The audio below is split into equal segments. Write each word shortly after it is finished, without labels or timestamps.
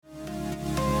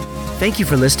Thank you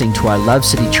for listening to our Love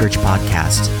City Church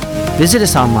podcast. Visit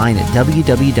us online at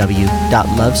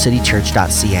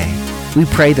www.lovecitychurch.ca. We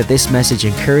pray that this message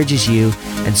encourages you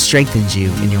and strengthens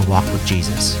you in your walk with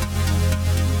Jesus.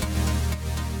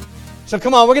 So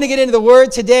come on, we're going to get into the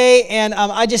Word today. And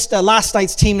last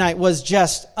night's team night was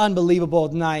just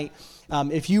unbelievable night.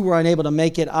 If you were unable to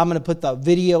make it, I'm going to put the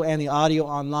video and the audio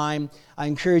online. I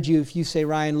encourage you, if you say,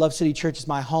 Ryan, Love City Church is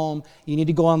my home, you need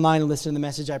to go online and listen to the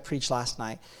message I preached last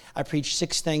night. I preached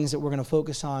 6 things that we're going to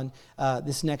focus on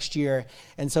this next year.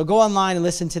 And so go online and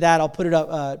listen to that. I'll put it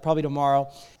up probably tomorrow.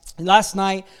 And last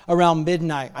night, around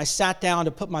midnight, I sat down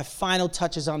to put my final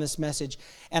touches on this message.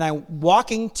 And I'm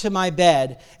walking to my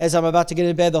bed. As I'm about to get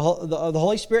into bed, the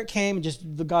Holy Spirit came and just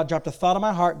God dropped a thought on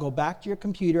my heart. Go back to your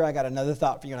computer. I got another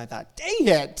thought for you. And I thought, dang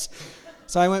it.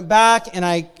 So I went back and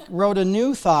I wrote a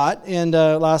new thought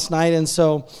last night. And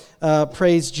so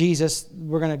praise Jesus.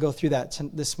 We're going to go through that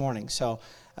this morning. So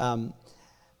I'm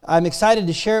excited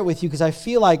to share it with you because I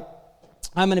feel like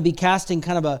I'm going to be casting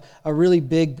kind of a really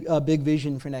big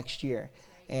vision for next year.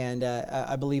 And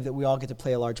I believe that we all get to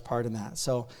play a large part in that.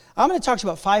 So I'm going to talk to you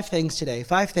about 5 things today,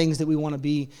 5 things that we want to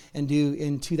be and do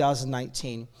in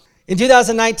 2019. In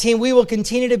 2019, we will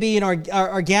continue to be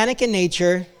organic in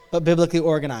nature, but biblically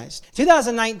organized.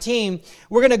 2019,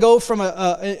 we're going to go from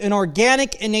an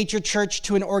organic in nature church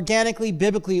to an organically,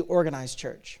 biblically organized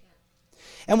church.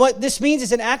 And what this means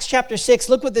is in Acts chapter 6,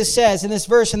 look what this says in this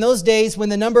verse. In those days, when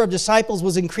the number of disciples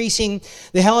was increasing,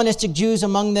 the Hellenistic Jews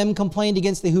among them complained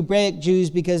against the Hebraic Jews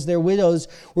because their widows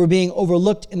were being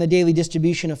overlooked in the daily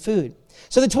distribution of food.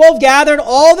 So the 12 gathered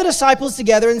all the disciples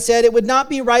together and said, it would not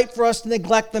be right for us to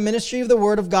neglect the ministry of the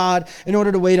word of God in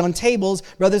order to wait on tables.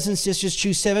 Brothers and sisters,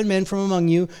 choose 7 men from among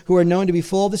you who are known to be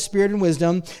full of the Spirit and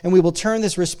wisdom, and we will turn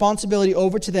this responsibility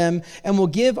over to them, and will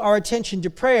give our attention to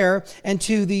prayer and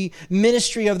to the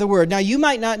ministry of the word. Now, you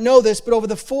might not know this, but over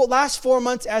the last 4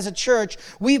 months as a church,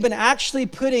 we've been actually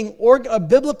putting a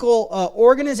biblical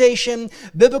organization,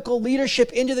 biblical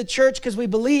leadership into the church, because we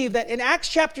believe that in Acts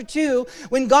chapter 2,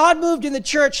 when God moved in the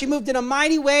church, he moved in a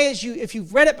mighty way. If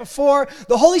you've read it before,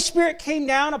 the Holy Spirit came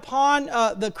down upon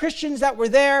the Christians that were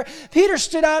there. Peter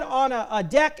stood out on a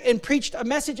deck and preached a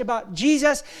message about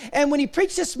Jesus. And when he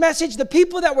preached this message, the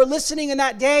people that were listening in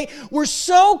that day were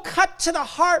so cut to the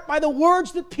heart by the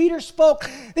words that Peter spoke.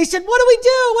 They said, what do we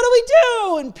do? What do we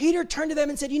do? And Peter turned to them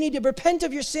and said, you need to repent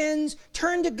of your sins,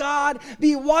 turn to God,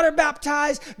 be water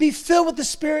baptized, be filled with the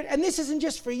Spirit. And this isn't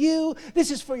just for you.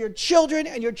 This is for your children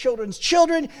and your children's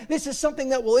children. This is something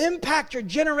that will impact your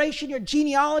generation, your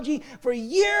genealogy for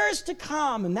years to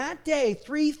come. And that day,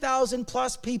 3,000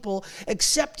 plus people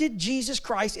accepted Jesus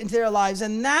Christ into their lives.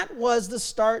 And that was the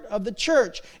start of the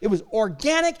church. It was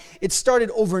organic. It started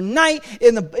overnight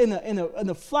in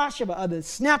the flash of the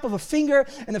snap of a finger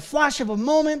and the flash of a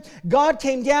moment. God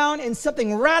came down and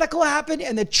something radical happened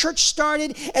and the church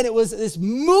started, and it was this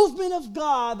movement of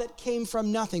God that came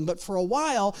from nothing. But for a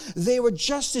while, they were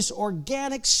just this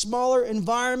organic, smaller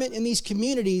environment in these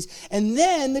communities, and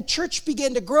then the church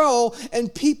began to grow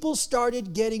and people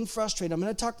started getting frustrated. I'm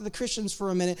going to talk to the Christians for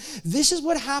a minute. This is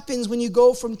what happens when you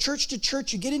go from church to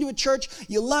church. You get into a church,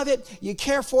 you love it, you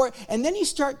care for it, and then you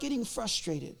start getting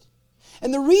frustrated.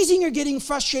 And the reason you're getting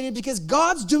frustrated because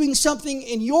God's doing something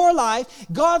in your life,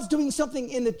 God's doing something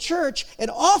in the church, and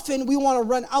often we want to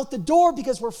run out the door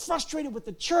because we're frustrated with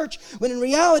the church, when in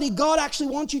reality, God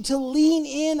actually wants you to lean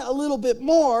in a little bit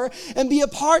more and be a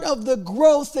part of the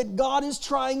growth that God is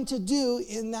trying to do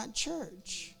in that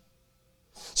church.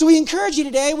 So we encourage you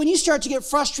today, when you start to get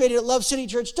frustrated at Love City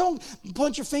Church, don't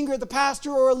point your finger at the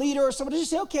pastor or a leader or somebody. Just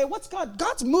say, okay, what's God?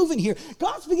 God's moving here.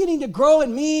 God's beginning to grow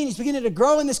in me, and he's beginning to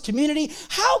grow in this community.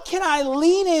 How can I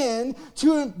lean in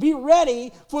to be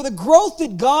ready for the growth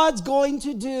that God's going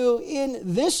to do in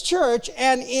this church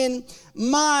and in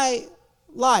my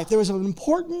life? There was an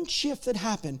important shift that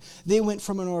happened. They went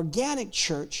from an organic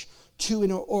church to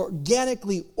an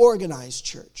organically organized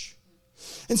church.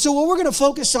 And so what we're going to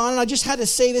focus on, and I just had to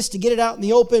say this to get it out in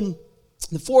the open,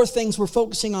 the 4 things we're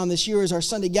focusing on this year is our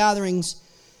Sunday gatherings,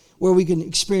 where we can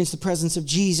experience the presence of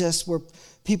Jesus, where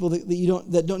people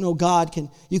that don't know God,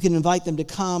 you can invite them to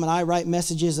come, and I write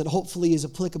messages that hopefully is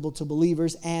applicable to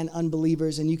believers and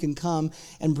unbelievers, and you can come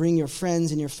and bring your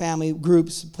friends and your family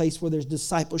groups, a place where there's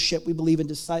discipleship. We believe in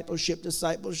discipleship.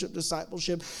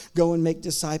 Go and make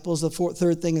disciples. The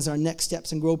third thing is our Next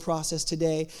Steps and Grow process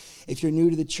today. If you're new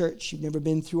to the church, you've never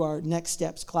been through our Next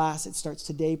Steps class, it starts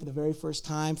today for the very first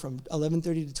time from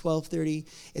 11:30 to 12:30.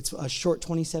 It's a short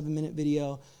 27-minute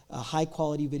video, a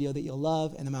high-quality video that you'll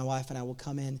love, and then my wife and I will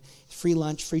come in. Free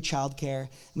lunch, free childcare. And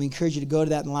we encourage you to go to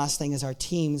that. And the last thing is our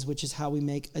teams, which is how we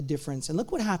make a difference. And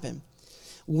look what happened.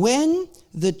 When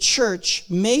the church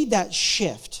made that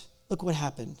shift, look what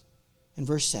happened in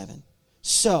verse 7.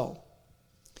 So,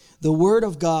 the word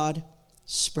of God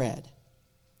spread.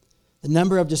 The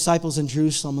number of disciples in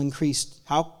Jerusalem increased.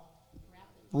 How?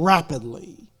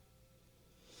 Rapidly.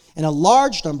 And a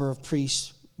large number of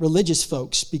priests, religious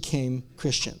folks, became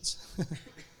Christians.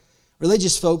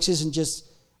 Religious folks isn't just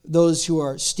those who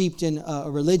are steeped in a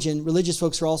religion. Religious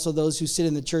folks are also those who sit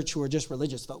in the church who are just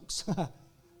religious folks.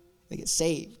 They get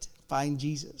saved, find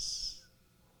Jesus.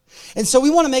 And so we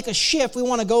want to make a shift. We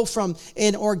want to go from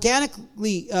an organic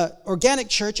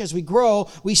church. As we grow,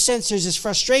 we sense there's this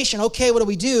frustration. Okay, what do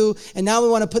we do? And now we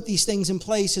want to put these things in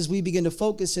place as we begin to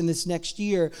focus in this next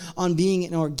year on being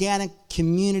an organic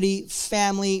community,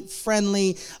 family,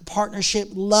 friendly, partnership,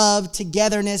 love,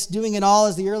 togetherness, doing it all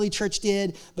as the early church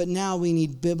did. But now we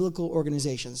need biblical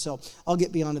organization. So I'll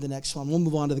get beyond to the next one. We'll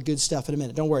move on to the good stuff in a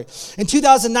minute. Don't worry. In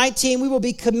 2019, we will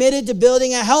be committed to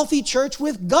building a healthy church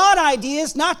with God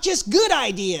ideas, not just good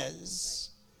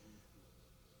ideas.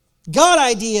 God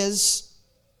ideas,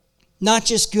 not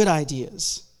just good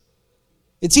ideas.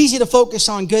 It's easy to focus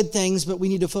on good things, but we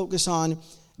need to focus on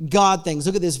God things.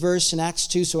 Look at this verse in Acts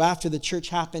 2. So after the church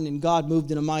happened and God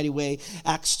moved in a mighty way,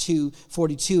 Acts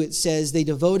 2:42, it says, they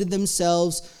devoted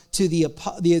themselves to the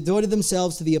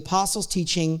apostles'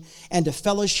 teaching and to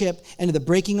fellowship and to the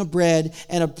breaking of bread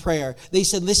and of prayer. They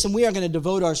said, listen, we are going to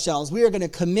devote ourselves. We are going to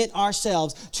commit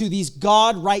ourselves to these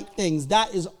God-right things.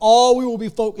 That is all we will be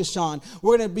focused on.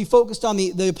 We're going to be focused on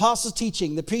the apostles'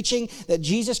 teaching, the preaching that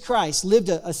Jesus Christ lived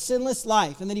a sinless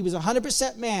life and that he was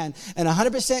 100% man and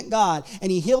 100% God,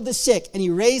 and he healed the sick and he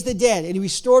raised the dead and he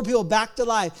restored people back to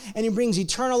life and he brings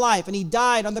eternal life, and he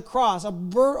died on the cross, a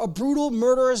brutal,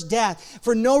 murderous death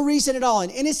for no reason at all.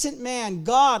 An innocent man,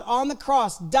 God on the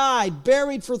cross, died,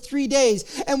 buried for 3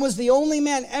 days, and was the only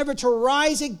man ever to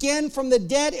rise again from the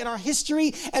dead in our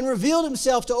history and revealed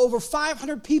himself to over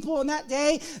 500 people on that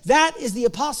day. That is the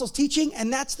apostles' teaching,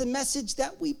 and that's the message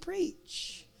that we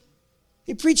preach.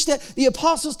 He preached the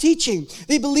apostles' teaching.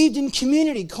 They believed in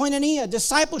community, koinonia,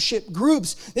 discipleship,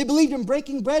 groups. They believed in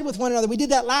breaking bread with one another. We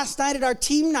did that last night at our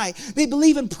team night. They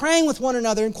believe in praying with one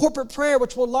another in corporate prayer,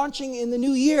 which we're launching in the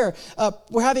new year.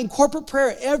 We're having corporate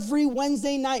prayer every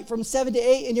Wednesday night from 7 to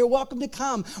 8, and you're welcome to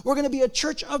come. We're going to be a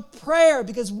church of prayer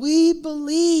because we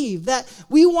believe that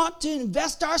we want to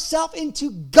invest ourselves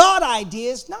into God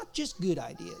ideas, not just good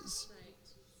ideas.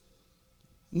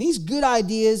 And these good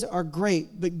ideas are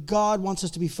great, but God wants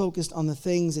us to be focused on the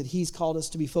things that he's called us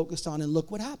to be focused on. And look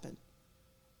what happened.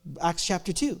 Acts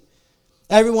chapter 2.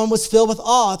 Everyone was filled with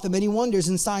awe at the many wonders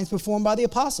and signs performed by the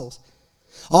apostles.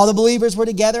 All the believers were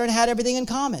together and had everything in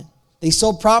common. They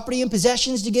sold property and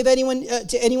possessions to give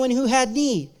to anyone who had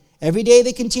need. Every day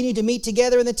they continued to meet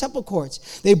together in the temple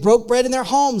courts. They broke bread in their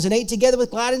homes and ate together with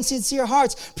glad and sincere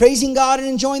hearts, praising God and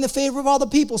enjoying the favor of all the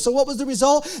people. So what was the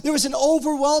result? There was an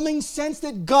overwhelming sense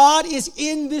that God is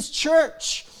in this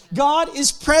church. God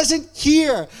is present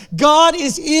here. God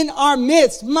is in our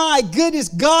midst. My goodness,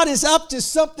 God is up to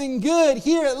something good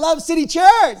here at Love City Church.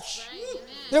 Right.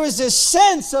 There was this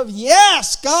sense of,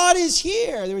 yes, God is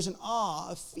here. There was an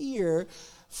awe, a fear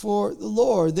for the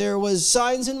Lord. There was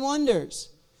signs and wonders.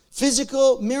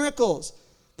 Physical miracles.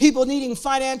 People needing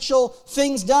financial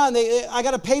things done. I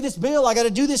got to pay this bill. I got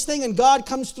to do this thing. And God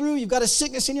comes through. You've got a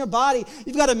sickness in your body.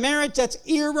 You've got a marriage that's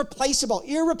irreplaceable,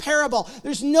 irreparable.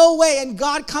 There's no way. And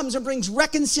God comes and brings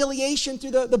reconciliation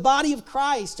through the body of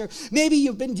Christ. Or maybe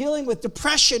you've been dealing with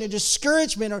depression or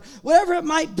discouragement or whatever it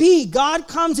might be. God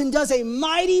comes and does a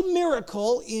mighty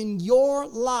miracle in your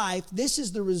life. This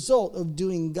is the result of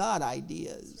doing God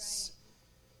ideas.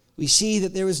 We see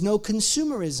that there is no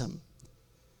consumerism.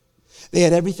 They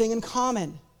had everything in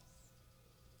common.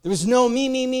 There was no me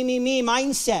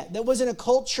mindset. There wasn't a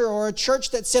culture or a church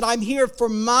that said, I'm here for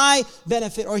my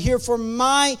benefit or here for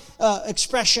my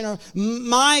expression or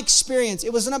my experience.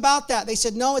 It wasn't about that. They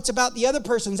said, no, it's about the other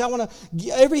person's. I want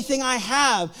to, everything I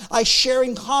have, I share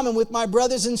in common with my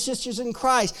brothers and sisters in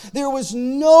Christ. There was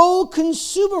no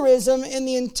consumerism in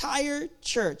the entire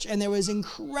church, and there was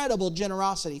incredible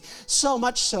generosity. So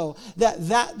much so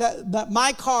that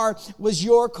my car was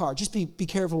your car. Just be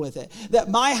careful with it. That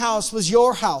my house was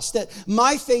your house. That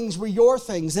my things were your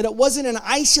things, that it wasn't an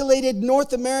isolated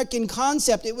North American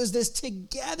concept. It was this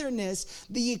togetherness,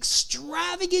 the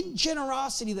extravagant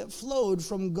generosity that flowed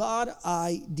from God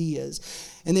ideas.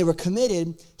 And they were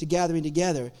committed to gathering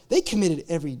together. They committed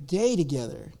every day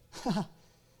together.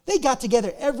 They got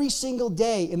together every single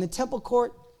day in the temple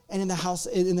court and in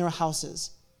their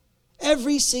houses.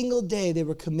 Every single day they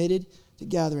were committed to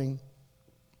gathering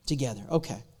together.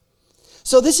 Okay.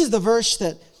 So this is the verse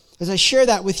that As I share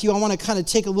that with you, I want to kind of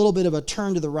take a little bit of a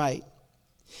turn to the right.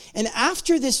 And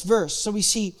after this verse, so we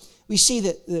see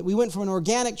that we went from an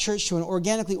organic church to an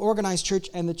organically organized church,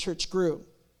 and the church grew.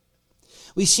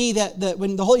 We see that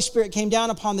when the Holy Spirit came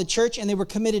down upon the church and they were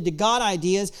committed to God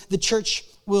ideas, the church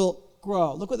will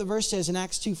grow. Look what the verse says in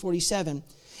Acts 2:47.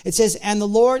 It says, "And the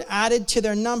Lord added to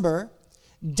their number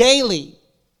daily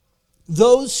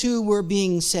those who were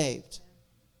being saved."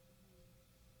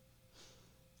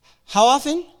 How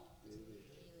often?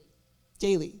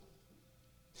 Daily.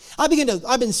 I've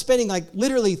been spending like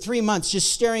literally 3 months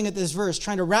just staring at this verse,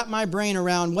 trying to wrap my brain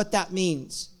around what that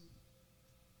means.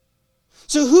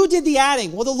 So who did the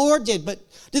adding? Well, the Lord did, but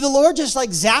did the Lord just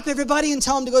like zap everybody and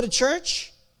tell them to go to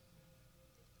church?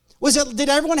 Did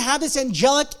everyone have this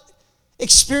angelic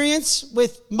experience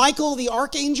with Michael the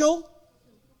archangel?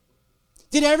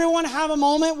 Did everyone have a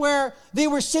moment where they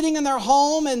were sitting in their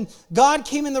home and God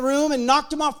came in the room and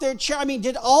knocked them off their chair? I mean,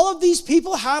 did all of these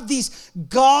people have these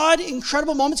God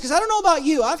incredible moments? Because I don't know about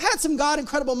you. I've had some God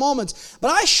incredible moments,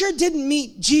 but I sure didn't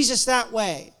meet Jesus that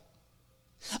way.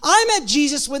 I met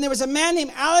Jesus when there was a man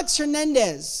named Alex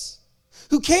Hernandez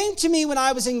who came to me when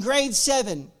I was in grade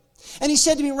 7. And he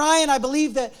said to me, "Ryan, I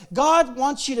believe that God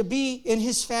wants you to be in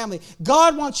his family.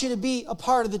 God wants you to be a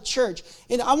part of the church.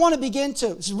 And I want to begin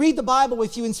to read the Bible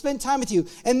with you and spend time with you."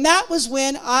 And that was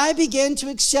when I began to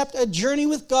accept a journey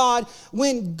with God,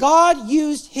 when God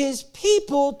used his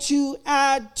people to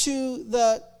add to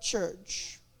the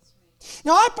church.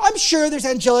 Now, I'm sure there's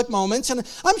angelic moments, and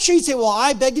I'm sure you'd say, "Well,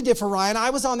 I beg to differ, Ryan.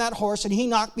 I was on that horse, and he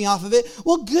knocked me off of it."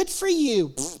 Well, good for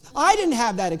you. I didn't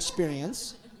have that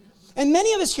experience. And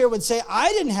many of us here would say,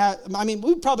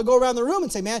 we'd probably go around the room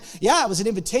and say, "Man, yeah, it was an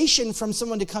invitation from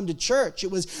someone to come to church.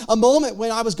 It was a moment when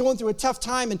I was going through a tough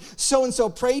time and so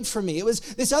prayed for me. It was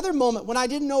this other moment when I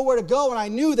didn't know where to go and I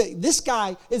knew that this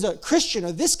guy is a Christian,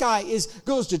 or this guy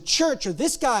goes to church, or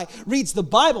this guy reads the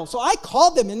Bible." So I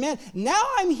called them, and man, now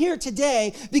I'm here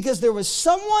today because there was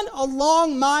someone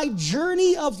along my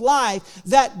journey of life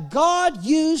that God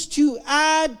used to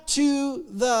add to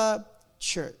the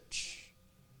church.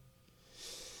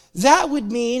 That would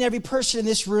mean every person in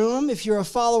this room, if you're a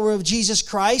follower of Jesus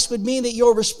Christ, would mean that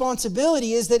your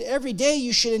responsibility is that every day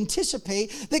you should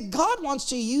anticipate that God wants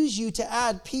to use you to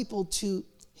add people to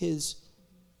his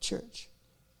church.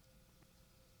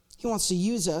 He wants to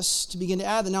use us to begin to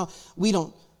add them. Now, we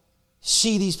don't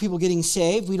see these people getting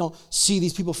saved. We don't see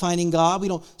these people finding God. We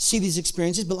don't see these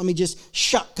experiences, but let me just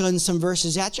shotgun some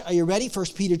verses at you. Are you ready?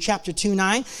 1 Peter chapter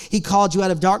 2:9. "He called you out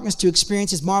of darkness to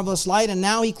experience his marvelous light, and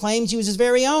now he claims you as his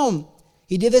very own.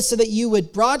 He did this so that you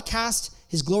would broadcast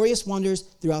his glorious wonders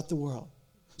throughout the world."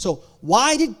 So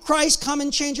why did Christ come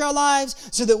and change our lives?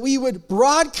 So that we would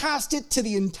broadcast it to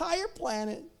the entire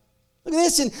planet. Look at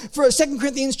this in 2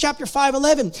 Corinthians chapter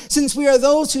 5:11. "Since we are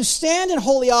those who stand in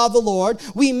holy awe of the Lord,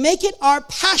 we make it our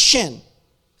passion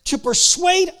to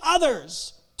persuade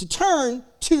others to turn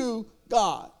to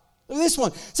God." Look at this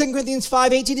one. 2 Corinthians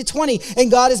 5:18-20.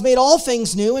 "And God has made all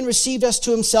things new and received us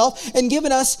to himself and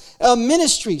given us a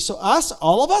ministry." So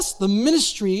all of us, the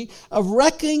ministry of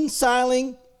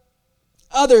reconciling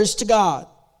others to God.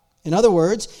 In other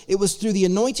words, it was through the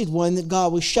Anointed One that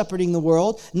God was shepherding the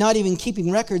world, not even keeping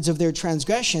records of their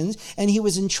transgressions, and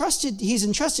he's entrusted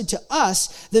to us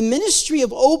the ministry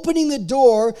of opening the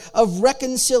door of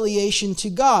reconciliation to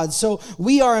God. So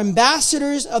we are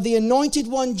ambassadors of the Anointed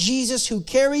One, Jesus, who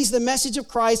carries the message of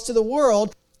Christ to the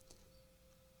world.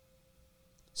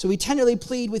 So we tenderly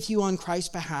plead with you on Christ's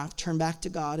behalf, turn back to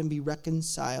God and be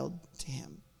reconciled to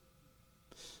him.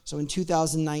 So in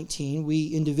 2019, we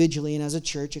individually and as a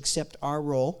church accept our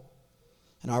role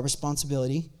and our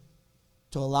responsibility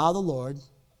to allow the Lord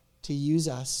to use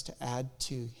us to add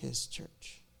to his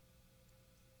church.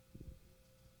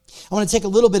 I want to take a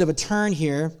little bit of a turn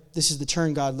here. This is the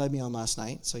turn God led me on last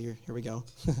night, so here we go.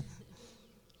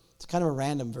 It's kind of a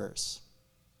random verse.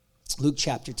 Luke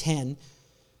chapter 10,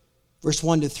 verse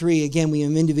 1-3. Again, we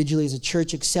individually as a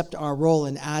church accept our role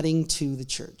in adding to the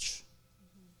church.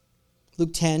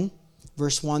 Luke 10,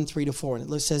 verse 1, 3-4.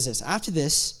 And it says this: "After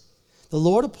this, the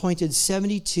Lord appointed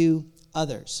 72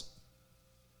 others,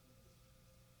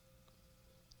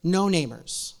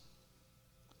 no-namers.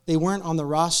 They weren't on the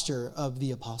roster of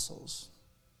the apostles.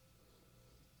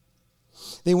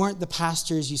 They weren't the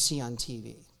pastors you see on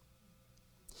TV.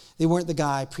 They weren't the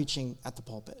guy preaching at the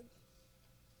pulpit.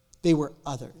 They were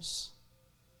others.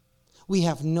 We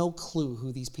have no clue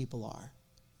who these people are.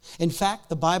 In fact,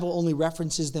 the Bible only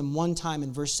references them one time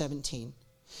in verse 17.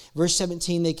 Verse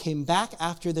 17, they came back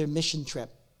after their mission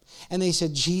trip. And they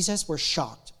said, "Jesus, we're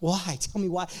shocked." "Why? Tell me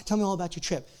why. Tell me all about your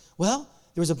trip." "Well,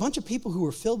 there was a bunch of people who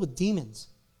were filled with demons.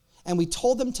 and we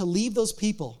told them to leave those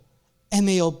people, and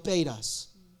they obeyed us.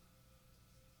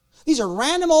 These are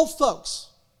random old folks,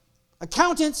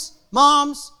 accountants,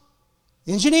 moms,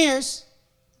 engineers,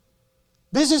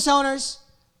 business owners,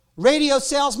 radio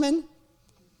salesmen,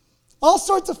 all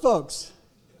sorts of folks.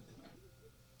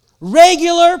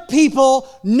 Regular people,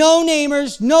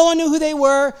 no-namers, no one knew who they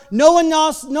were, no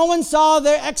one saw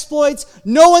their exploits,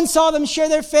 no one saw them share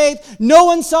their faith, no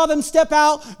one saw them step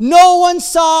out,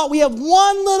 we have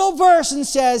one little verse and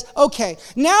says, okay,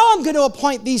 now I'm going to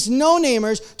appoint these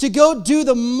no-namers to go do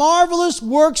the marvelous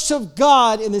works of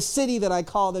God in the city that I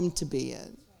call them to be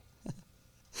in.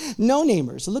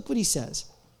 No-namers, look what he says.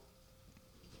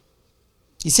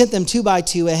 He sent them 2 by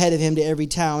 2 ahead of him to every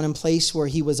town and place where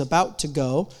he was about to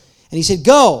go. And he said,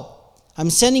 go, I'm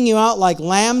sending you out like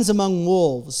lambs among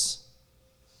wolves.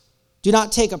 Do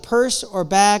not take a purse or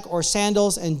bag or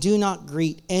sandals, and do not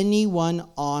greet anyone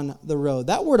on the road.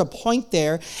 That word appoint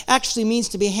there actually means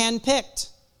to be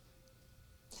handpicked.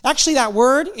 Actually, that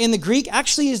word in the Greek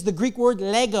actually is the Greek word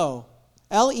lego.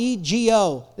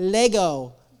 L-E-G-O,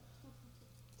 lego.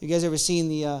 You guys ever seen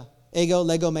the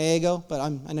Lego My Ego? But I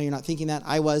know you're not thinking that.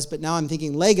 I was, but now I'm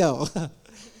thinking Lego.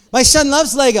 My son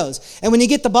loves Legos. And when you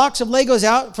get the box of Legos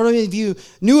out, for any of you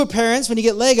newer parents, when you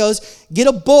get Legos, get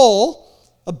a bowl,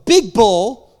 a big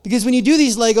bowl, because when you do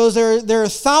these Legos, there are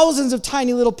thousands of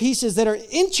tiny little pieces that are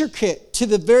intricate to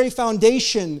the very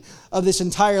foundation of this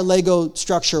entire Lego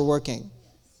structure working.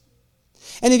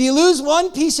 And if you lose one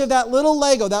piece of that little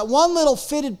Lego, that one little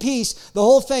fitted piece, the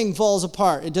whole thing falls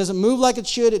apart. It doesn't move like it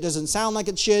should. It doesn't sound like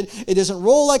it should. It doesn't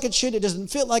roll like it should. It doesn't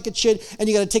fit like it should. And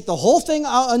you got to take the whole thing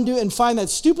out, undo, and find that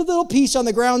stupid little piece on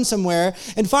the ground somewhere.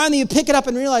 And finally you pick it up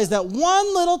and realize that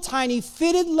one little tiny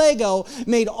fitted Lego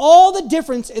made all the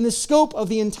difference in the scope of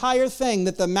the entire thing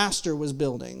that the master was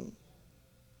building.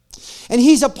 And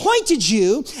he's appointed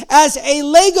you as a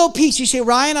Lego piece. You say,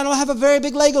 Ryan, I don't have a very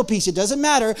big Lego piece. It doesn't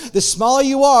matter. The smaller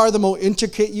you are, the more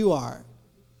intricate you are.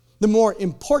 The more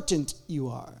important you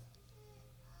are.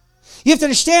 You have to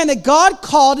understand that God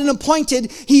called and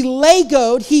appointed, he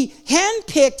Legoed, he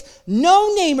handpicked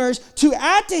no-namers to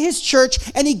add to his church,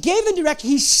 and he gave them direction.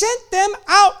 He sent them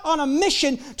out on a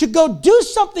mission to go do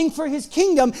something for his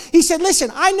kingdom. He said, listen,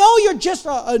 I know you're just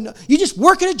you just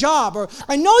work at a job, or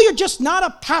I know you're just not a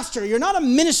pastor, you're not a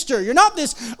minister, you're not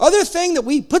this other thing that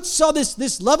we put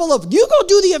this level of, you go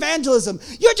do the evangelism.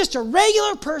 You're just a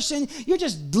regular person. You're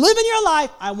just living your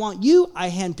life. I want you, I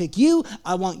handpick you.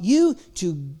 I want you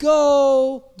to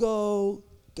go.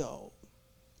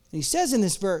 And he says in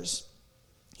this verse,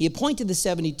 he appointed the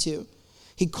 72.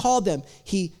 He called them.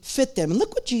 He fit them. And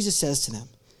look what Jesus says to them.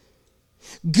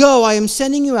 Go, I am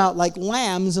sending you out like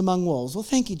lambs among wolves. Well,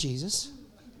 thank you, Jesus.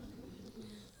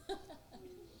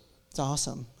 It's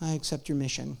awesome. I accept your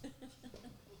mission.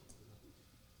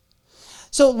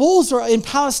 So wolves in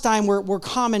Palestine were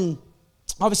common.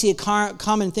 Obviously, a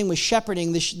common thing was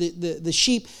shepherding. The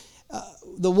sheep,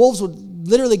 the wolves would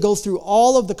literally go through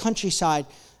all of the countryside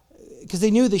because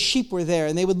they knew the sheep were there.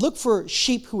 And they would look for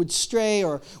sheep who would stray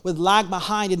or would lag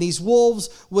behind. And these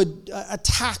wolves would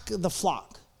attack the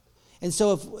flock. And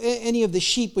so if any of the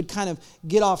sheep would kind of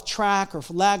get off track or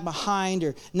lag behind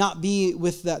or not be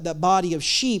with that body of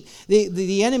sheep,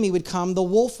 the enemy would come, the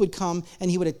wolf would come, and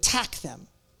he would attack them.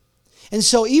 And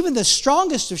so even the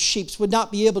strongest of sheep would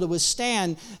not be able to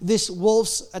withstand this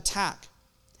wolf's attack.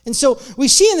 And so we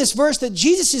see in this verse that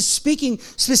Jesus is speaking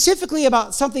specifically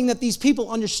about something that these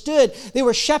people understood. They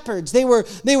were shepherds. They were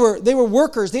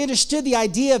workers. They understood the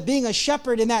idea of being a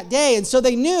shepherd in that day. And so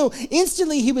they knew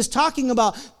instantly he was talking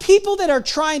about people that are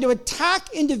trying to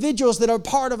attack individuals that are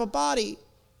part of a body.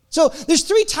 So there's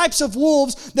three types of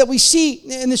wolves that we see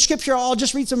in the scripture. I'll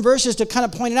just read some verses to kind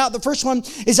of point it out. The first one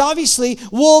is obviously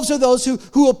wolves are those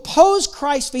who oppose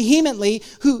Christ vehemently,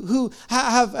 who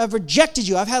have rejected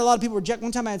you. I've had a lot of people reject.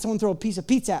 One time I had someone throw a piece of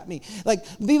pizza at me. Like,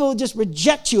 people just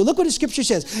reject you. Look what the scripture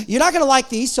says. You're not going to like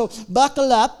these, so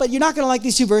buckle up, but you're not going to like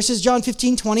these two verses. John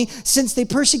 15:20. Since they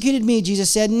persecuted me, Jesus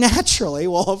said, naturally,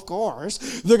 well, of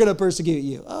course, they're going to persecute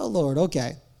you. Oh, Lord,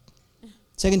 okay.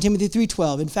 2 Timothy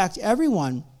 3:12. In fact,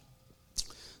 everyone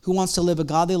who wants to live a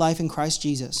godly life in Christ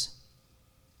Jesus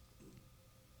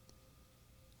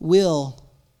will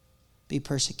be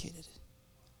persecuted.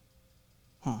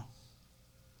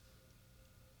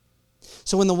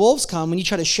 So when the wolves come, when you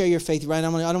try to share your faith, right, I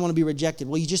don't want to be rejected.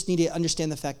 Well, you just need to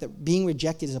understand the fact that being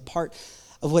rejected is a part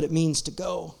of what it means to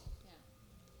go.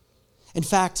 In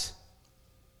fact,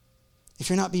 if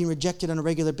you're not being rejected on a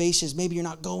regular basis, maybe you're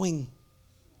not going.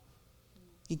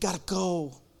 You got to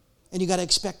go. And you got to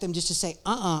expect them just to say,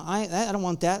 I don't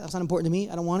want that. That's not important to me.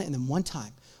 I don't want it. And then one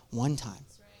time,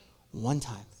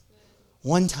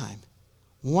 One time,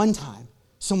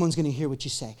 someone's going to hear what you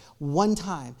say. One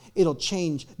time, it'll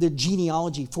change their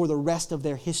genealogy for the rest of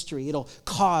their history. It'll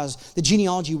cause the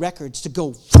genealogy records to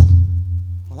go.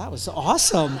 Well, that was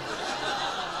awesome.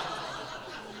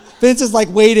 Vince is like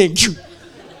waiting.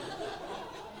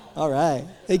 All right.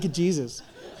 Thank you, Jesus.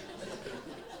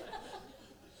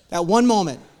 That one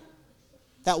moment,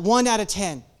 that 1 out of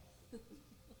 10.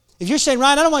 If you're saying,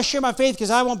 Ryan, I don't want to share my faith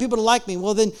because I want people to like me,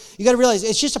 well, then you got to realize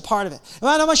it's just a part of it.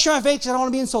 I don't want to share my faith because I don't want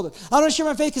to be insulted. I don't want to share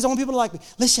my faith because I want people to like me.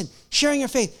 Listen, sharing your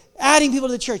faith, adding people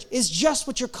to the church is just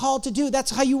what you're called to do.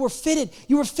 That's how you were fitted.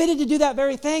 You were fitted to do that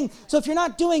very thing. So if you're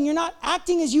not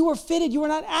acting as you were fitted, you are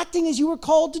not acting as you were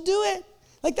called to do it.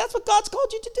 Like that's what God's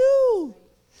called you to do.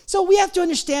 So we have to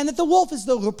understand that the wolf is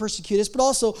those who persecute us, but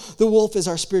also the wolf is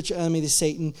our spiritual enemy, the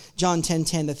Satan. John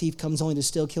 10:10, the thief comes only to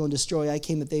steal, kill, and destroy. I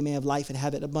came that they may have life and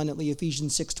have it abundantly.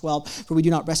 Ephesians 6:12, for we do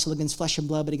not wrestle against flesh and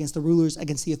blood, but against the rulers,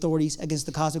 against the authorities, against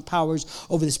the cosmic powers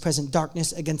over this present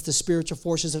darkness, against the spiritual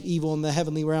forces of evil in the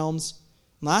heavenly realms.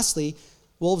 And lastly,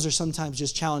 wolves are sometimes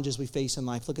just challenges we face in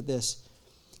life. Look at this.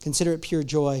 Consider it pure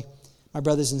joy, my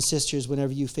brothers and sisters,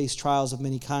 whenever you face trials of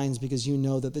many kinds, because you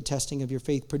know that the testing of your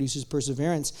faith produces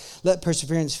perseverance. Let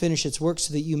perseverance finish its work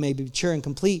so that you may be mature and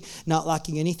complete, not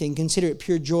lacking anything. Consider it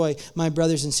pure joy, my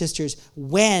brothers and sisters,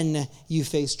 when you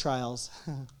face trials.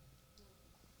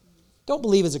 Don't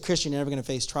believe as a Christian you're never going to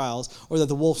face trials, or that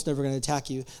the wolf's never going to attack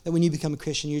you, that when you become a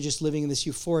Christian you're just living in this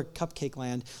euphoric cupcake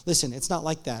land. Listen, it's not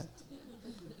like that.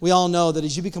 We all know that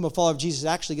as you become a follower of Jesus, it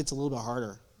actually gets a little bit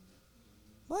harder.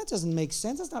 Well, that doesn't make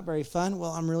sense. That's not very fun.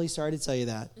 Well, I'm really sorry to tell you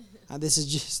that. This is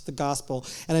just the gospel.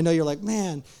 And I know you're like,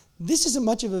 man, this isn't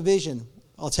much of a vision.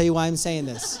 I'll tell you why I'm saying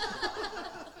this.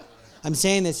 I'm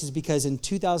saying this is because in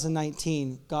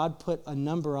 2019, God put a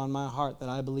number on my heart that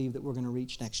I believe that we're going to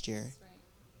reach next year. Right.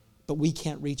 But we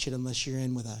can't reach it unless you're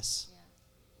in with us.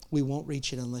 Yeah. We won't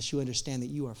reach it unless you understand that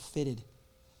you are fitted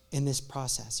in this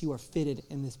process. You are fitted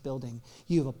in this building.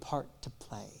 You have a part to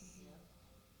play.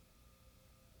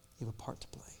 You have a part to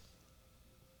play.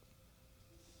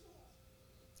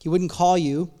 He wouldn't call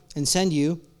you and send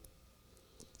you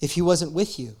if he wasn't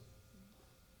with you.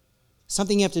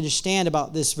 Something you have to understand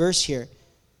about this verse here.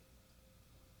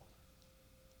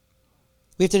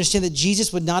 We have to understand that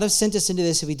Jesus would not have sent us into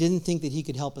this if he didn't think that he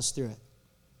could help us through it.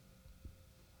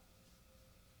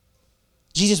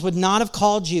 Jesus would not have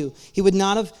called you. He would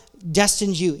not have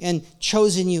destined you and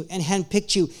chosen you and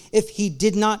handpicked you if he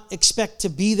did not expect to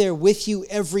be there with you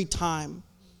every time.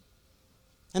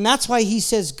 And that's why he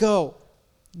says, go.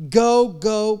 Go,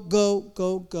 go, go,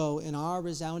 go, go. And our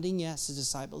resounding yes as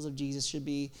disciples of Jesus should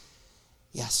be,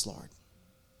 yes, Lord.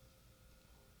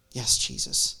 Yes,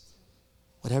 Jesus.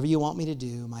 Whatever you want me to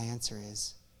do, my answer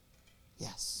is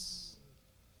yes.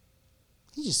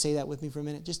 Can you just say that with me for a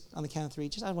minute? Just on the count of 3.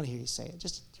 I want to hear you say it.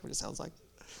 Just hear what it sounds like.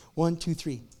 1, 2,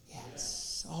 3.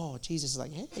 Yes. Oh, Jesus is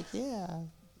like, hey, yeah.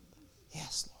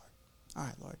 Yes, Lord. All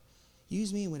right, Lord.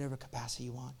 Use me in whatever capacity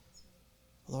you want.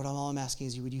 Lord, all I'm asking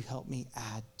is, would you help me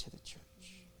add to the church?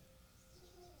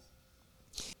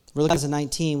 We're looking at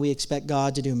 2019, we expect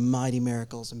God to do mighty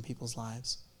miracles in people's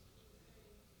lives.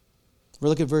 We're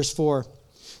looking at verse 4.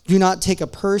 Do not take a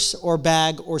purse or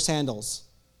bag or sandals.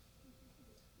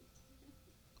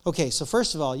 Okay, so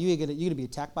first of all, you're going to be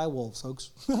attacked by wolves,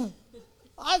 folks.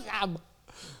 I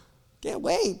can't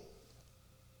wait.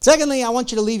 Secondly, I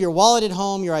want you to leave your wallet at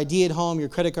home, your ID at home, your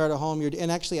credit card at home,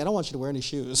 and actually, I don't want you to wear any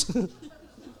shoes.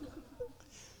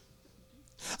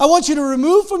 I want you to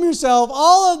remove from yourself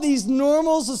all of these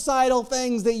normal societal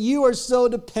things that you are so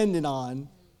dependent on.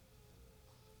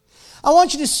 I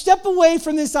want you to step away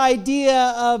from this idea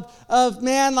of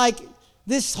man, like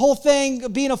this whole thing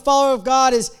of being a follower of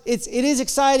God it is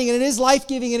exciting and it is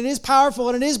life-giving and it is powerful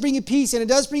and it is bringing peace and it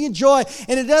does bring you joy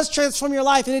and it does transform your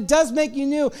life and it does make you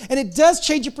new and it does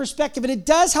change your perspective and it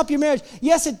does help your marriage.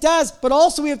 Yes, it does, but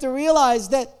also we have to realize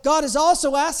that God is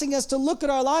also asking us to look at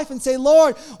our life and say,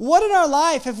 Lord, what in our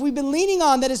life have we been leaning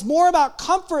on that is more about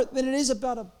comfort than it is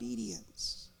about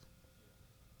obedience?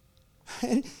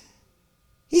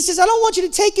 He says, I don't want you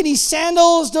to take any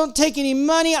sandals, don't take any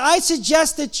money. I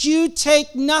suggest that you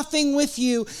take nothing with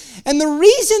you. And the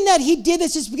reason that he did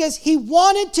this is because he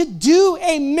wanted to do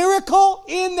a miracle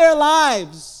in their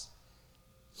lives.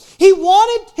 He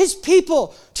wanted his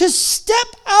people to step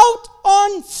out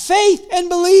on faith and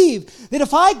believe that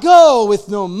if I go with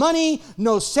no money,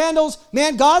 no sandals,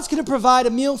 man, God's going to provide a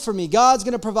meal for me. God's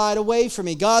going to provide a way for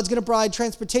me. God's going to provide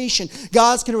transportation.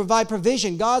 God's going to provide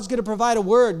provision. God's going to provide a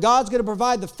word. God's going to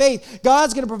provide the faith.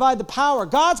 God's going to provide the power.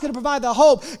 God's going to provide the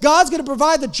hope. God's going to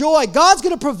provide the joy. God's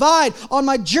going to provide on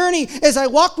my journey as I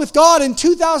walk with God in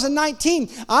 2019.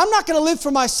 I'm not going to live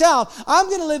for myself. I'm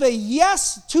going to live a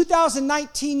yes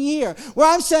 2019 year where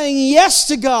I'm saying yes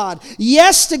to God,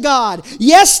 yes to God,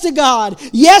 yes to God,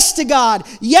 yes to God,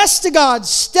 yes to God,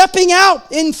 stepping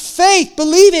out in faith,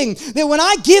 believing that when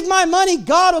I give my money,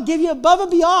 God will give you above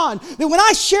and beyond. That when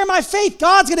I share my faith,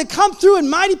 God's going to come through in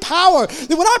mighty power.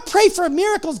 That when I pray for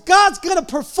miracles, God's going to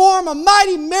perform a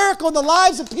mighty miracle in the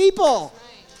lives of people.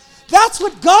 That's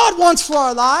what God wants for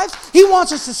our lives. He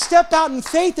wants us to step out in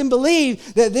faith and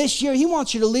believe that this year He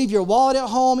wants you to leave your wallet at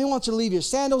home. He wants you to leave your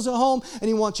sandals at home. And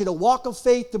He wants you to walk of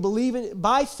faith, to believe it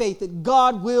by faith that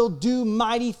God will do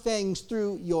mighty things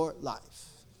through your life.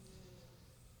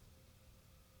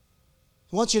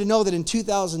 He wants you to know that in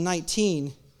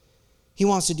 2019, He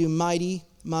wants to do mighty,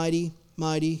 mighty,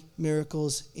 mighty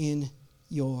miracles in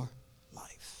your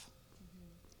life.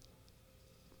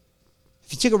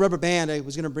 If you take a rubber band, I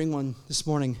was going to bring one this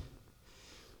morning.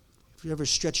 If you ever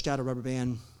stretched out a rubber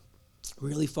band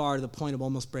really far to the point of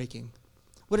almost breaking,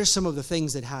 what are some of the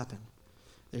things that happen?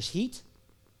 There's heat,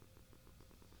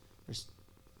 there's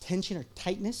tension or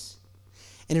tightness,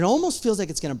 and it almost feels like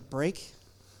it's going to break.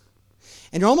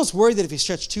 And you're almost worried that if you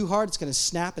stretch too hard, it's going to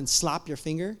snap and slap your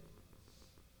finger.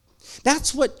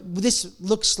 That's what this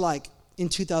looks like in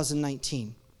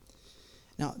 2019.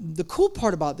 Now, the cool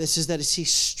part about this is that as He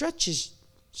stretches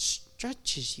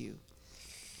you,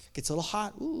 it gets a little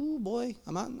hot. Ooh, boy,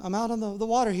 I'm out on the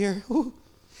water here. Ooh.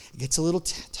 It gets a little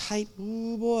tight.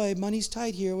 Ooh, boy, money's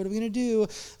tight here. What are we going to do?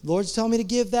 The Lord's telling me to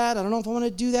give that. I don't know if I want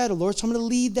to do that. The Lord's telling me to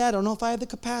lead that. I don't know if I have the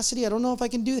capacity. I don't know if I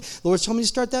can do it. The Lord's telling me to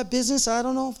start that business. I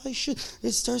don't know if I should.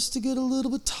 It starts to get a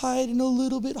little bit tight and a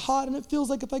little bit hot, and it feels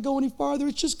like if I go any farther,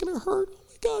 it's just going to hurt. Oh,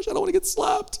 my gosh, I don't want to get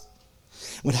slapped.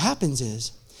 What happens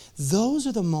is, those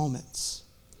are the moments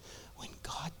when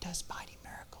God does mighty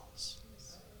miracles.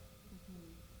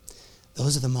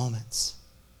 Those are the moments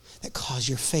that cause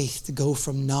your faith to go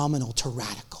from nominal to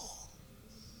radical.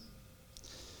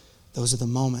 Those are the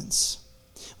moments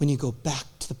when you go back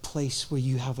to the place where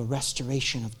you have a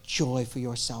restoration of joy for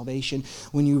your salvation,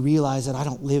 when you realize that I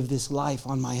don't live this life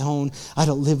on my own. I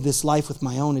don't live this life with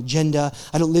my own agenda.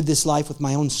 I don't live this life with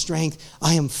my own strength.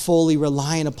 I am fully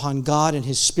reliant upon God and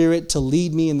His Spirit to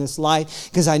lead me in this life,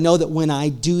 because I know that when I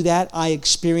do that, I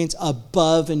experience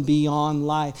above and beyond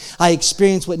life. I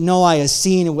experience what no eye has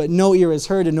seen and what no ear has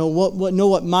heard and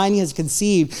what mind has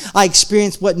conceived. I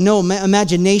experience what no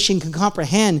imagination can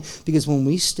comprehend, because when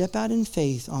we step out in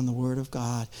faith on the Word of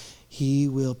God, He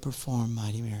will perform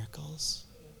mighty miracles.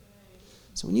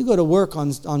 So when you go to work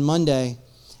on Monday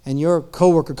and your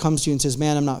coworker comes to you and says,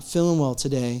 man, I'm not feeling well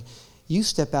today, you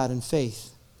step out in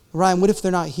faith. Ryan, what if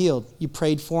they're not healed? You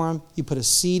prayed for them. You put a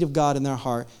seed of God in their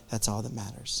heart. That's all that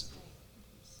matters.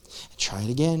 And try it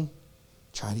again.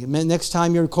 Try it again. Next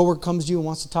time your coworker comes to you and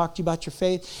wants to talk to you about your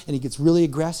faith and he gets really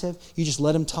aggressive, you just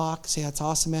let him talk. Say, that's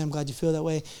awesome, man. I'm glad you feel that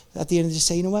way. At the end, just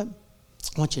say, you know what?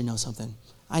 I want you to know something.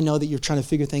 I know that you're trying to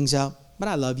figure things out, but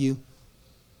I love you.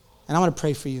 And I want to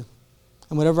pray for you.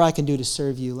 And whatever I can do to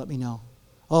serve you, let me know.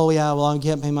 Oh, yeah, well, I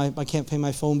can't pay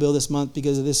my phone bill this month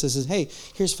because of this. This is, hey,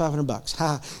 here's $500.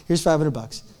 Ha, here's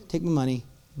 $500. Take my money.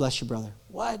 Bless your brother.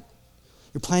 What?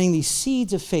 You're planting these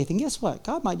seeds of faith. And guess what?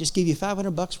 God might just give you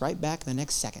 $500 right back the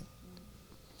next second.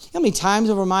 You know how many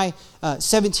times over my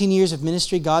 17 years of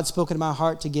ministry, God spoke into my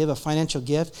heart to give a financial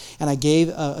gift, and I gave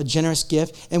a generous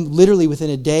gift, and literally within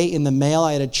a day in the mail,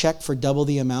 I had a check for double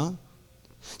the amount?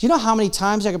 Do you know how many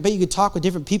times, I bet you could talk with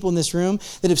different people in this room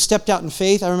that have stepped out in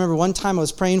faith? I remember one time I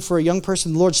was praying for a young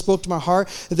person. The Lord spoke to my heart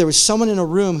that there was someone in a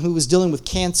room who was dealing with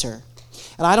cancer.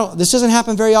 And this doesn't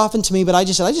happen very often to me, but I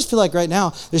just feel like right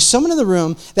now, there's someone in the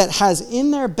room that has in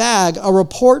their bag a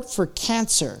report for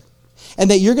cancer. And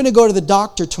that you're going to go to the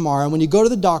doctor tomorrow. And when you go to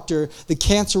the doctor, the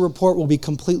cancer report will be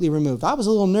completely removed. I was a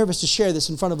little nervous to share this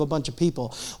in front of a bunch of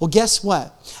people. Well, guess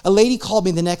what? A lady called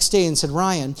me the next day and said,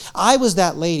 Ryan, I was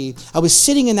that lady. I was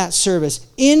sitting in that service.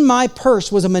 In my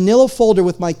purse was a manila folder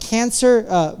with my cancer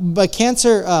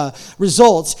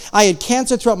results. I had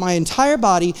cancer throughout my entire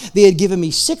body. They had given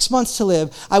me 6 months to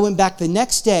live. I went back the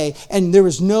next day, and there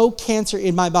was no cancer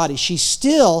in my body. She's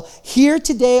still here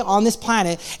today on this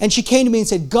planet. And she came to me and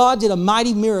said, God did a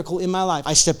mighty miracle in my life.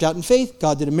 I stepped out in faith.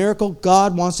 God did a miracle.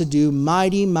 God wants to do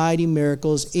mighty, mighty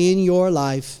miracles in your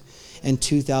life in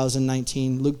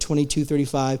 2019. Luke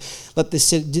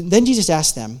 22:35. Then Jesus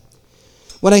asked them,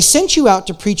 When I sent you out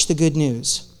to preach the good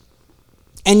news,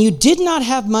 and you did not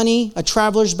have money, a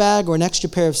traveler's bag, or an extra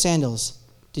pair of sandals,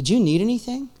 did you need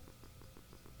anything?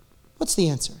 What's the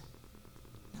answer?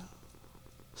 No.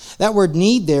 That word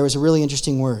need there is a really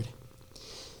interesting word.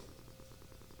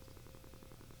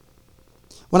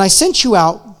 When I sent you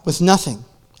out with nothing,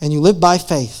 and you lived by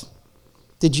faith,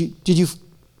 did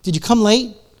you come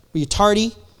late? Were you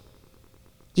tardy?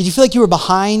 Did you feel like you were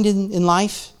behind in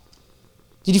life?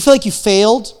 Did you feel like you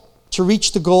failed to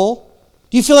reach the goal?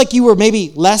 Do you feel like you were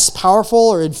maybe less powerful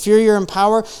or inferior in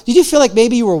power? Did you feel like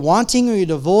maybe you were wanting or you're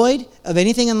devoid of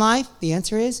anything in life? The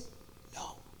answer is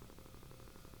no.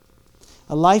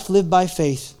 A life lived by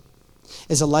faith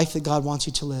is a life that God wants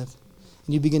you to live.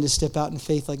 And you begin to step out in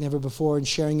faith like never before and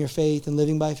sharing your faith and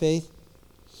living by faith,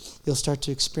 you'll start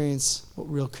to experience what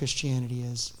real Christianity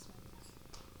is.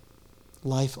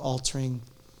 Life-altering,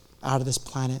 out of this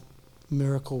planet,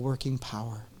 miracle-working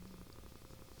power.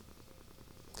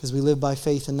 Because we live by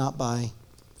faith and not by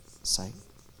sight.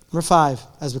 Number 5,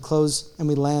 as we close and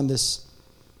we land this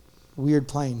weird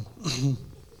plane.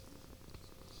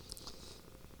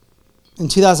 In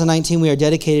 2019, we are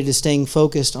dedicated to staying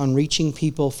focused on reaching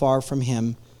people far from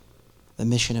Him, the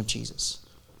mission of Jesus.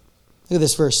 Look at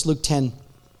this verse, Luke 10.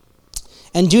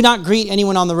 And do not greet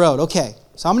anyone on the road. Okay,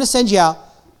 so I'm going to send you out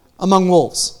among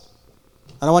wolves.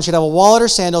 I don't want you to have a wallet or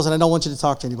sandals, and I don't want you to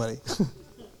talk to anybody.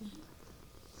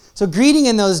 So greeting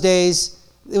in those days,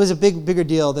 it was a bigger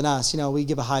deal than us. You know, we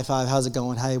give a high five, how's it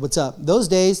going? Hey, what's up? Those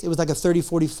days, it was like a 30,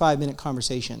 45-minute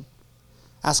conversation.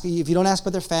 If you don't ask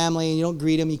about their family and you don't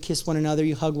greet them, you kiss one another,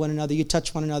 you hug one another, you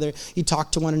touch one another, you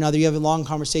talk to one another, you have a long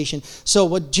conversation. So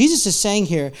what Jesus is saying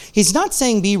here, He's not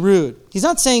saying be rude. He's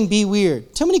not saying be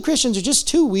weird. Too many Christians are just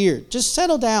too weird. Just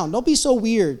settle down. Don't be so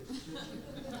weird.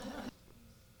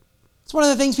 It's one of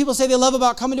the things people say they love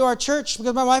about coming to our church,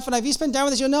 because my wife and I, if you spend time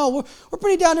with us, you'll know we're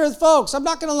pretty down to earth folks. I'm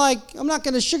not going to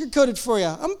sugarcoat it for you.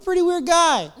 I'm a pretty weird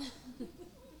guy.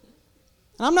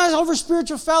 And I'm not an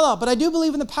over-spiritual fellow, but I do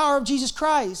believe in the power of Jesus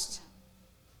Christ.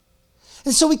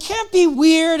 And so we can't be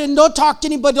weird and don't talk to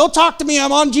anybody. Don't talk to me.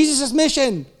 I'm on Jesus'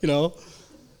 mission. You know.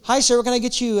 Hi, sir. What can I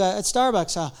get you at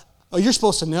Starbucks? Oh, you're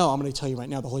supposed to know. I'm going to tell you right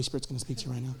now. The Holy Spirit's going to speak to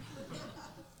you right now.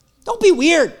 Don't be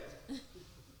weird.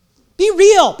 Be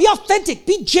real. Be authentic.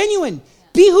 Be genuine.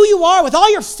 Be who you are with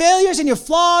all your failures and your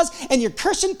flaws and your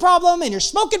cursing problem and your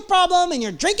smoking problem and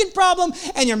your drinking problem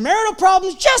and your marital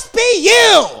problems. Just be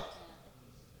you.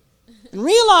 And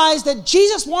realize that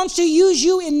Jesus wants to use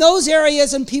you in those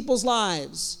areas in people's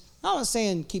lives. I'm not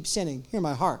saying keep sinning. Hear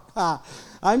my heart.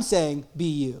 I'm saying be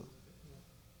you.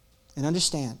 And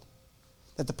understand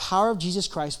that the power of Jesus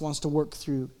Christ wants to work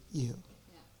through you.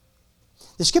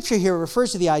 The scripture here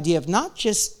refers to the idea of not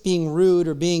just being rude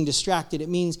or being distracted. It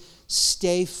means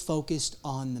stay focused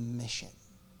on the mission.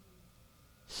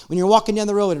 When you're walking down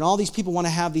the road and all these people want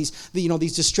to have these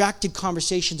distracted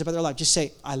conversations about their life, just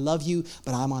say, I love you,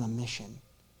 but I'm on a mission.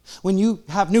 When you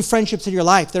have new friendships in your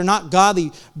life, they're not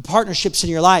godly partnerships in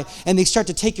your life, and they start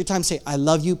to take your time and say, I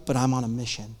love you, but I'm on a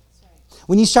mission.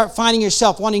 When you start finding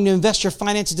yourself wanting to invest your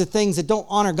finances to things that don't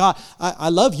honor God, I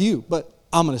love you, but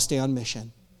I'm going to stay on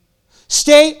mission.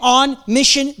 Stay on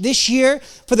mission this year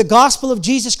for the gospel of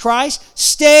Jesus Christ.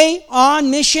 Stay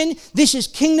on mission. This is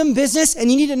kingdom business,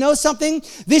 and you need to know something.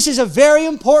 This is a very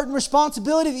important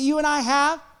responsibility that you and I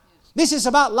have. This is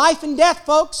about life and death,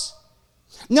 folks.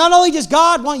 Not only does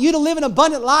God want you to live an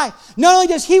abundant life, not only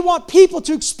does He want people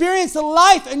to experience the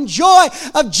life and joy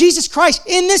of Jesus Christ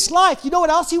in this life, you know what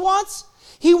else He wants?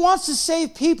 He wants to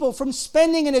save people from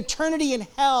spending an eternity in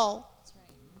hell.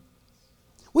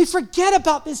 We forget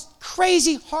about this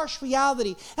crazy, harsh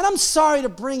reality. And I'm sorry to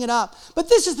bring it up, but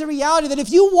this is the reality that if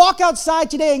you walk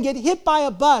outside today and get hit by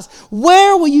a bus,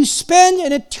 where will you spend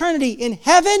an eternity? In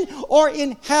heaven or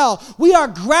in hell? We are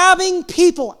grabbing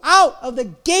people out of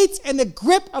the gates and the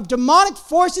grip of demonic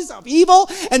forces of evil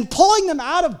and pulling them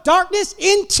out of darkness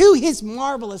into His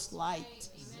marvelous light.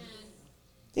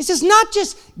 This is not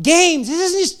just games. This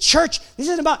isn't just church. This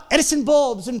isn't about Edison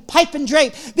bulbs and pipe and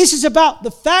drape. This is about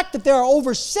the fact that there are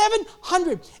over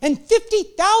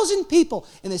 750,000 people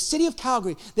in the city of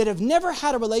Calgary that have never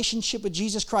had a relationship with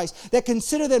Jesus Christ, that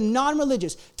consider them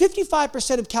non-religious.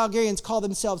 55% of Calgarians call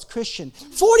themselves Christian.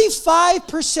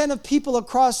 45% of people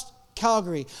across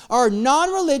Calgary are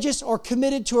non-religious or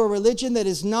committed to a religion that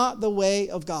is not the way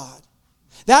of God.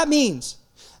 That means,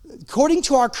 according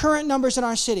to our current numbers in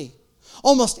our city,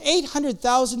 almost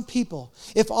 800,000 people,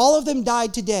 if all of them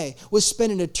died today, would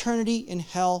spend an eternity in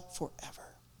hell forever.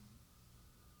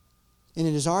 And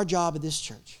it is our job at this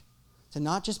church to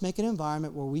not just make an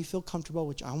environment where we feel comfortable,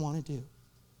 which I want to do.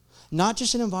 Not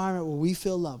just an environment where we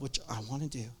feel love, which I want to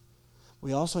do.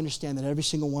 we also understand that every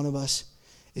single one of us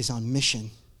is on mission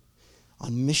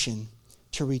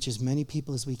to reach as many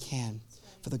people as we can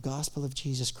for the gospel of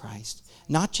Jesus Christ.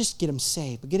 Not just get them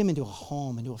saved, but get them into a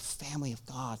home, into a family of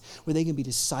God where they can be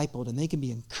discipled and they can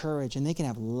be encouraged and they can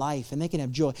have life and they can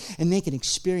have joy and they can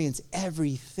experience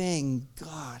everything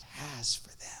God has for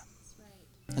them.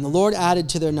 And the Lord added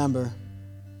to their number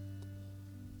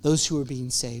those who were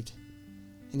being saved.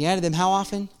 And he added them how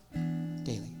often?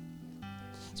 Daily.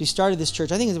 As we started this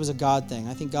church, I think it was a God thing.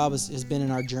 I think God has been in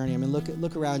our journey. I mean,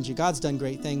 look around you. God's done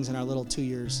great things in our little 2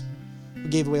 years. We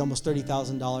gave away almost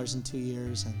 $30,000 in 2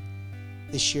 years. And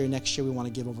this year, next year, we want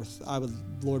to give over,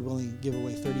 Lord willing, give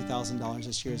away $30,000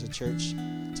 this year as a church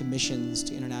to missions,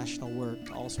 to international work,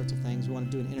 all sorts of things. We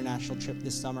want to do an international trip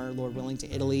this summer, Lord willing, to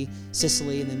Italy,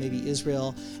 Sicily, and then maybe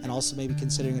Israel, and also maybe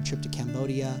considering a trip to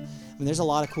Cambodia. I mean, there's a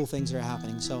lot of cool things that are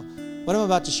happening. So what I'm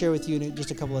about to share with you in just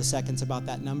a couple of seconds about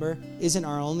that number isn't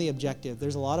our only objective.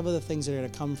 There's a lot of other things that are going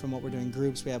to come from what we're doing.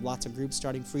 Groups. We have lots of groups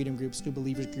starting, freedom groups, new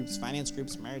believers groups, finance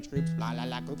groups, marriage groups,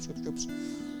 groups.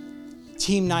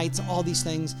 Team nights, all these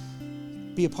things.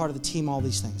 Be a part of the team, all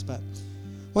these things. But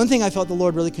one thing I felt the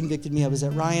Lord really convicted me of is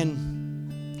that,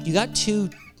 Ryan, you got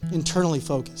too internally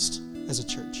focused as a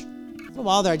church. For a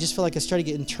while there, I just feel like I started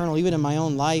to get internal. Even in my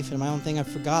own life and my own thing, I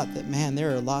forgot that, man,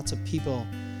 there are lots of people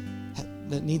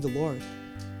that need the Lord.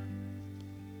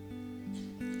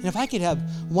 And if I could have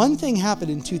one thing happen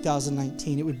in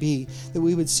 2019, it would be that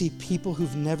we would see people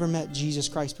who've never met Jesus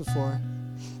Christ before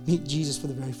meet Jesus for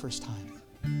the very first time.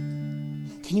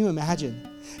 Can you imagine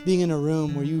being in a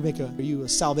room where you make a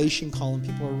salvation call and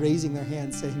people are raising their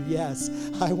hands saying, yes,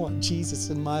 I want Jesus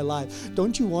in my life.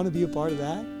 Don't you want to be a part of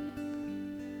that?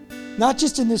 Not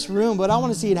just in this room, but I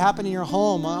want to see it happen in your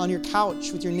home, on your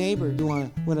couch, with your neighbor. We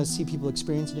want to see people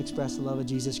experience and express the love of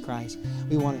Jesus Christ.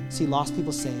 We want to see lost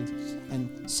people saved,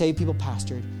 and saved people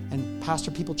pastored, and pastor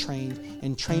people trained,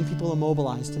 and train people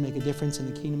immobilized to make a difference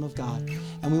in the kingdom of God.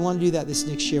 And we want to do that this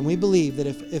next year. And we believe that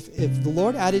if the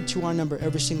Lord added to our number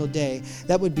every single day,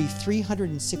 that would be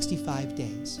 365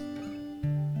 days.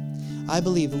 I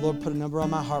believe the Lord put a number on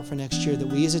my heart for next year that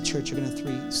we as a church are going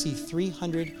to see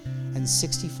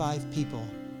 365 people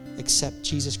accept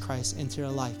Jesus Christ into their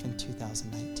life in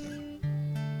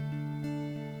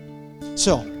 2019.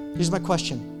 So, here's my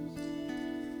question.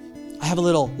 I have a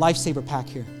little lifesaver pack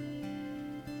here.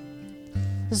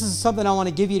 This is something I want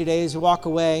to give you today as we walk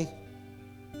away.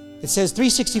 It says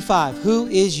 365. Who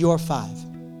is your 5?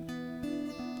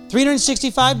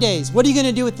 365 days. What are you going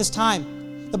to do with this time?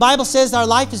 The Bible says our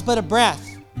life is but a breath.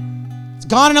 It's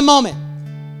gone in a moment.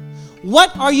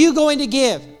 What are you going to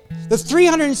give the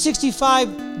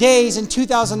 365 days in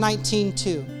 2019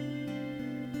 to?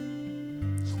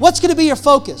 What's going to be your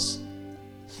focus?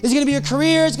 Is it going to be your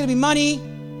career? Is it going to be money?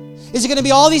 Is it going to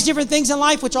be all these different things in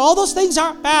life, which all those things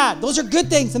aren't bad. Those are good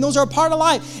things, and those are a part of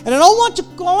life. And I don't want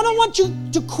you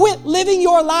to quit living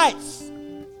your life.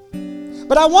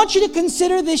 But I want you to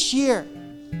consider this year,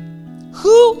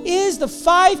 who is the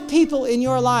 5 people in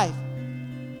your life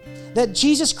that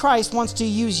Jesus Christ wants to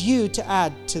use you to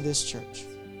add to this church?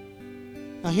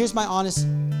 Now, here's my honest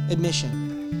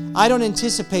admission. I don't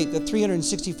anticipate that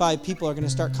 365 people are going to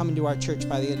start coming to our church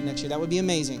by the end of next year. That would be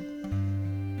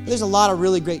amazing. There's a lot of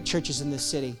really great churches in this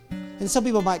city. And some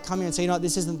people might come here and say, you know what,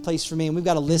 this isn't the place for me. And we've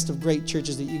got a list of great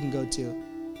churches that you can go to.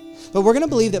 But we're going to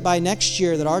believe that by next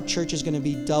year, that our church is going to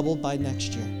be doubled by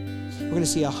next year. We're going to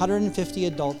see 150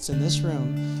 adults in this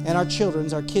room, and our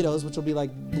kiddos, which will be like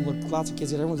lots of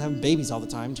kids. Everyone's having babies all the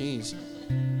time. Jeez.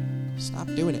 Stop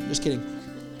doing it. Just kidding.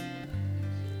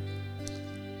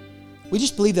 We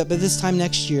just believe that by this time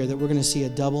next year that we're going to see a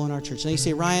double in our church. And you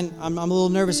say, Ryan, I'm a little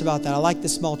nervous about that. I like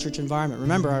this small church environment.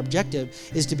 Remember, our objective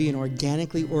is to be an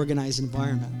organically organized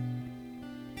environment,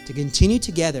 to continue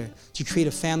together to create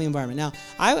a family environment. Now,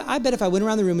 I bet if I went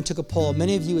around the room and took a poll,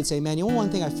 many of you would say, man, you know one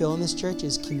thing I feel in this church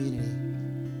is community.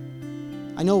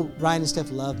 I know Ryan and Steph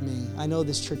love me. I know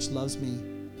this church loves me.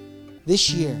 This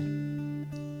year,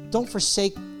 don't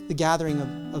forsake the gathering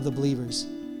of the believers.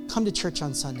 Come to church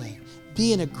on Sunday.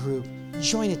 Be in a group.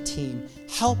 Join a team.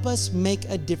 Help us make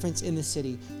a difference in the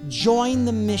city. Join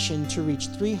the mission to reach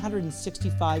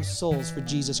 365 souls for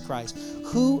Jesus Christ.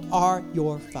 Who are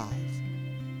your 5?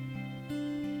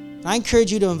 I encourage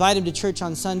you to invite them to church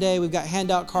on Sunday. We've got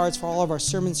handout cards for all of our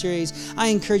sermon series. I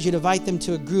encourage you to invite them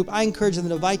to a group. I encourage them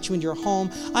to invite you into your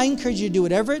home. I encourage you to do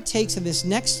whatever it takes in this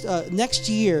next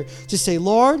year to say,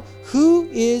 Lord, who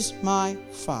is my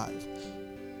 5?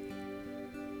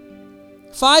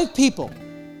 5 people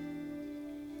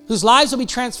whose lives will be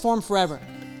transformed forever.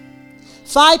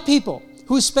 5 people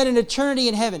who spend an eternity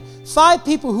in heaven. 5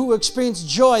 people who experience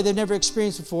joy they've never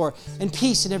experienced before, and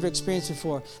peace they've never experienced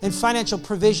before, and financial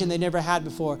provision they never had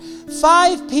before.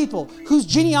 5 people whose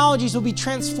genealogies will be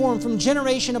transformed from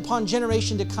generation upon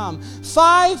generation to come.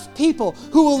 5 people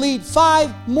who will lead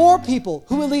 5 more people,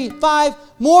 who will lead 5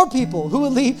 more people, who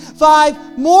will lead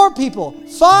 5 more people.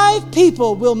 5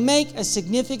 people will make a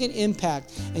significant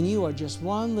impact, and you are just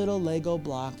one little Lego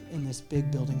block in this big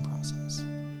building process.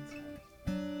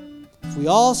 If we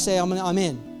all say, I'm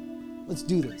in, let's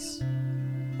do this.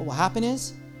 What will happen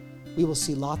is, we will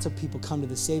see lots of people come to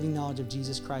the saving knowledge of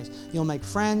Jesus Christ. You'll make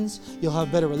friends. You'll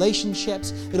have better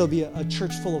relationships. It'll be a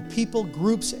church full of people,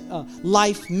 groups,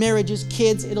 life, marriages,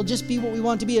 kids. It'll just be what we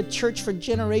want to be, a church for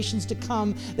generations to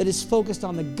come that is focused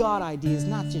on the God ideas,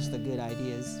 not just the good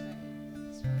ideas.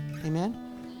 Amen?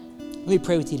 Let me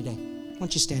pray with you today. Why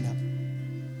don't you stand up?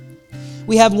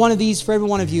 We have one of these for every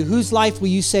one of you. Whose life will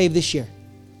you save this year?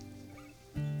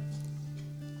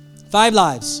 5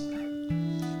 lives.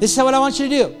 This is what I want you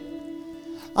to do.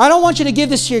 I don't want you to give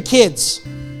this to your kids.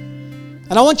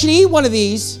 And I want you to eat one of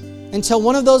these until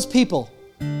one of those people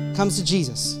comes to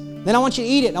Jesus. Then I want you to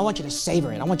eat it and I want you to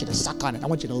savor it. I want you to suck on it. I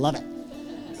want you to love it.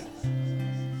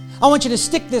 I want you to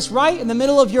stick this right in the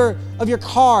middle of your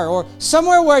car or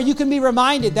somewhere where you can be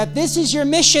reminded that this is your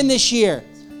mission this year.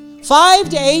 5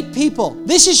 to 8 people.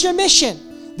 This is your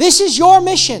mission. This is your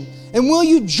mission. And will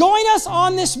you join us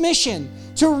on this mission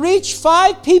to reach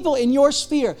 5 people in your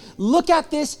sphere? Look at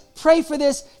this, pray for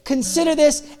this, consider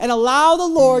this, and allow the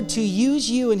Lord to use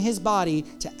you and His body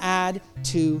to add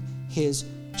to His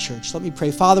church. Let me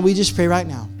pray. Father, we just pray right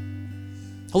now.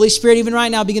 Holy Spirit, even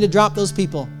right now, begin to drop those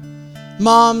people.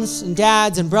 Moms and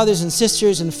dads and brothers and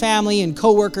sisters and family and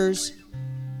co-workers.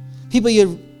 People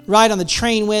you ride on the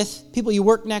train with. People you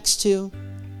work next to.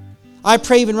 I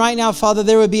pray even right now, Father,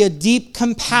 there would be a deep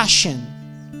compassion.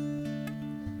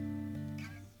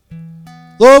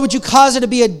 Lord, would you cause there to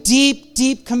be a deep,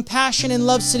 deep compassion in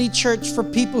Love City Church for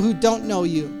people who don't know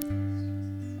you,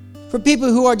 for people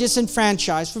who are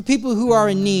disenfranchised, for people who are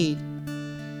in need.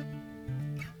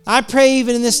 I pray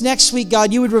even in this next week,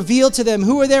 God, you would reveal to them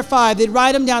who are their 5. They'd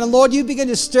write them down. And Lord, you begin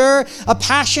to stir a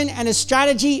passion and a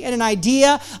strategy and an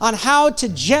idea on how to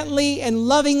gently and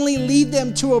lovingly lead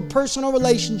them to a personal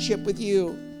relationship with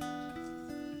you.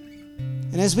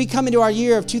 And as we come into our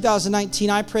year of 2019,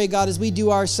 I pray, God, as we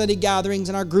do our study gatherings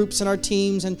and our groups and our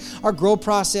teams and our grow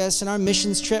process and our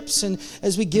missions trips, and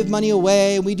as we give money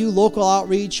away and we do local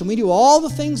outreach and we do all the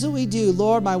things that we do,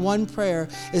 Lord, my one prayer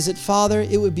is that, Father,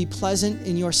 it would be pleasant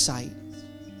in your sight.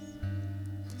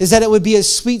 Is that it would be a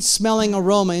sweet smelling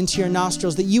aroma into your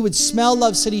nostrils, that you would smell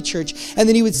Love City Church, and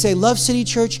then you would say, Love City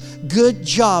Church, good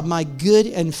job, my good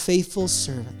and faithful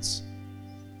servants.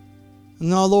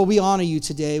 No, Lord, we honor you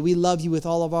today. We love you with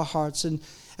all of our hearts. And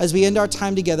as we end our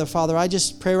time together, Father, I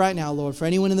just pray right now, Lord, for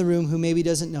anyone in the room who maybe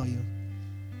doesn't know you.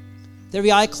 With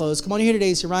every eye closed, come on here today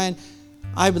and say, Ryan,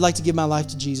 I would like to give my life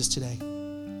to Jesus today.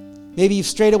 Maybe you've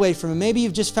strayed away from him. Maybe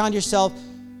you've just found yourself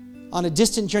on a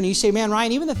distant journey. You say, man,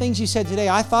 Ryan, even the things you said today,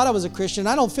 I thought I was a Christian.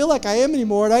 I don't feel like I am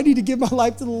anymore, and I need to give my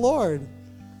life to the Lord.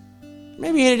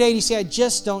 Maybe you're here today and you say, I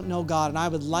just don't know God, and I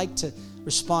would like to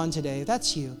respond today. If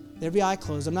that's you, with every eye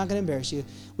closed, I'm not going to embarrass you.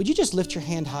 Would you just lift your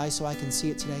hand high so I can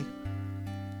see it today?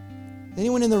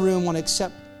 Anyone in the room want to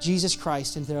accept Jesus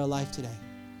Christ into their life today?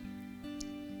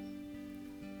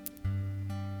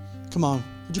 Come on.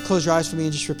 Would you close your eyes for me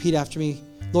and just repeat after me?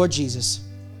 Lord Jesus,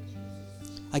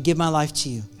 I give my life to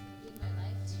you.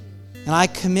 And I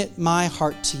commit my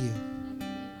heart to you.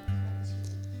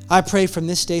 I pray from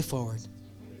this day forward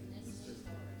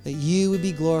that you would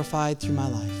be glorified through my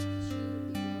life.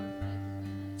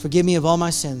 Forgive me of all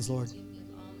my sins, Lord.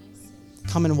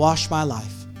 Come and wash my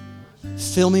life.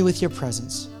 Fill me with your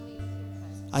presence.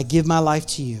 I give my life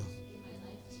to you.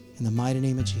 In the mighty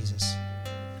name of Jesus.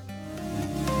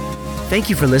 Thank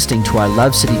you for listening to our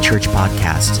Love City Church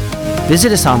podcast.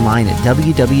 Visit us online at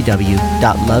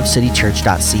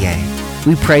www.lovecitychurch.ca.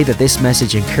 We pray that this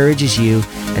message encourages you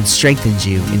and strengthens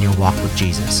you in your walk with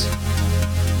Jesus.